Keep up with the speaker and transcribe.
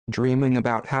Dreaming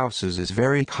about houses is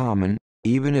very common,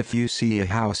 even if you see a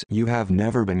house you have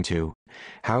never been to.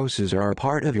 Houses are a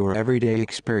part of your everyday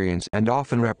experience and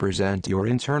often represent your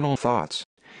internal thoughts.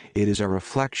 It is a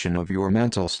reflection of your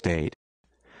mental state.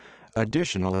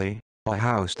 Additionally, a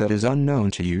house that is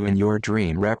unknown to you in your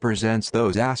dream represents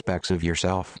those aspects of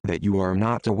yourself that you are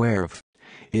not aware of.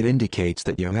 It indicates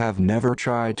that you have never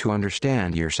tried to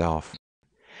understand yourself.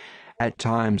 At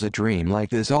times a dream like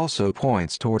this also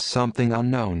points towards something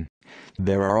unknown.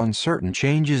 There are uncertain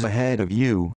changes ahead of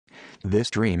you. This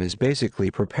dream is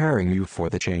basically preparing you for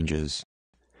the changes.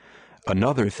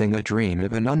 Another thing a dream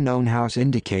of an unknown house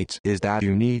indicates is that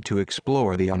you need to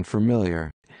explore the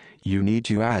unfamiliar. You need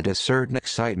to add a certain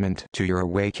excitement to your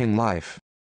waking life.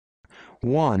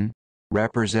 1.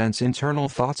 Represents internal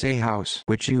thoughts. A house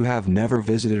which you have never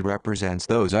visited represents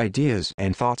those ideas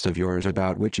and thoughts of yours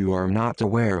about which you are not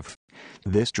aware of.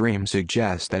 This dream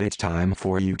suggests that it's time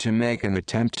for you to make an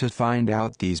attempt to find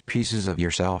out these pieces of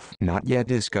yourself not yet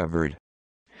discovered.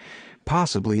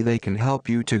 Possibly they can help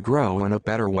you to grow in a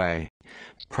better way.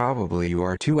 Probably you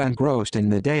are too engrossed in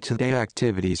the day-to-day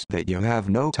activities that you have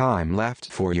no time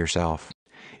left for yourself.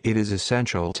 It is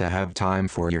essential to have time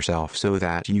for yourself so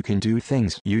that you can do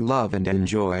things you love and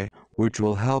enjoy, which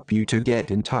will help you to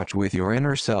get in touch with your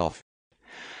inner self.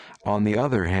 On the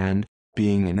other hand,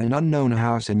 being in an unknown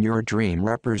house in your dream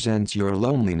represents your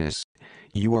loneliness.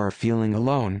 You are feeling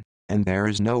alone, and there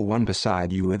is no one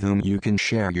beside you with whom you can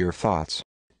share your thoughts.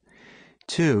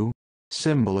 2.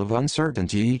 Symbol of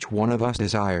uncertainty. Each one of us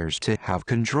desires to have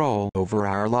control over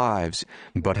our lives,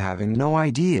 but having no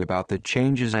idea about the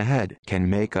changes ahead can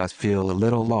make us feel a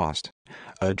little lost.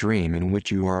 A dream in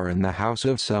which you are in the house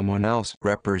of someone else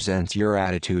represents your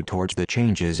attitude towards the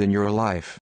changes in your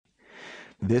life.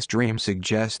 This dream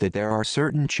suggests that there are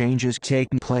certain changes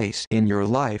taking place in your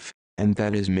life, and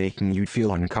that is making you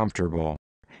feel uncomfortable.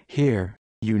 Here,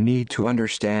 you need to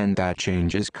understand that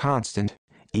change is constant.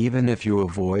 Even if you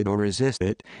avoid or resist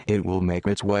it, it will make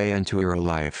its way into your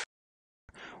life.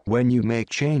 When you make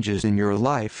changes in your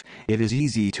life, it is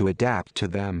easy to adapt to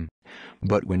them.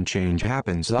 But when change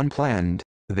happens unplanned,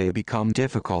 they become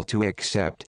difficult to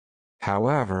accept.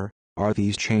 However, are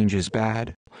these changes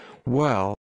bad?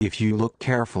 Well, if you look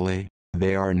carefully,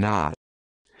 they are not.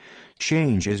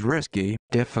 Change is risky,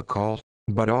 difficult,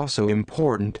 but also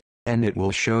important, and it will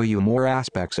show you more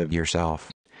aspects of yourself.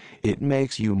 It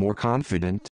makes you more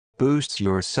confident, boosts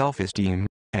your self-esteem,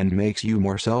 and makes you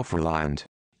more self-reliant.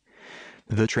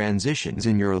 The transitions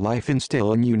in your life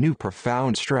instill in you new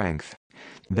profound strength.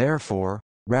 Therefore,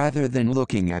 rather than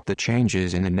looking at the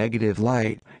changes in a negative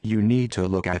light, you need to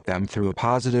look at them through a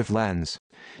positive lens.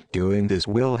 Doing this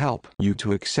will help you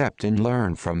to accept and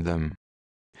learn from them.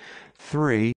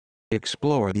 3.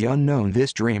 Explore the unknown.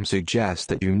 This dream suggests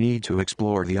that you need to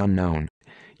explore the unknown.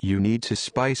 You need to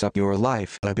spice up your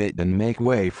life a bit and make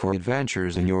way for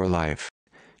adventures in your life.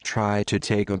 Try to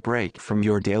take a break from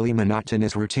your daily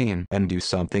monotonous routine and do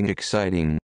something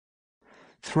exciting.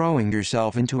 Throwing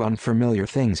yourself into unfamiliar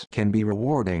things can be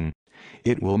rewarding.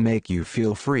 It will make you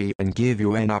feel free and give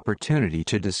you an opportunity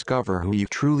to discover who you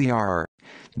truly are.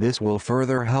 This will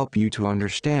further help you to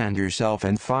understand yourself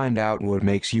and find out what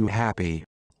makes you happy.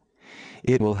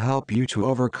 It will help you to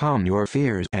overcome your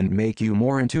fears and make you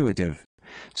more intuitive.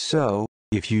 So,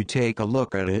 if you take a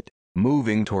look at it,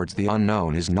 moving towards the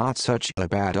unknown is not such a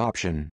bad option.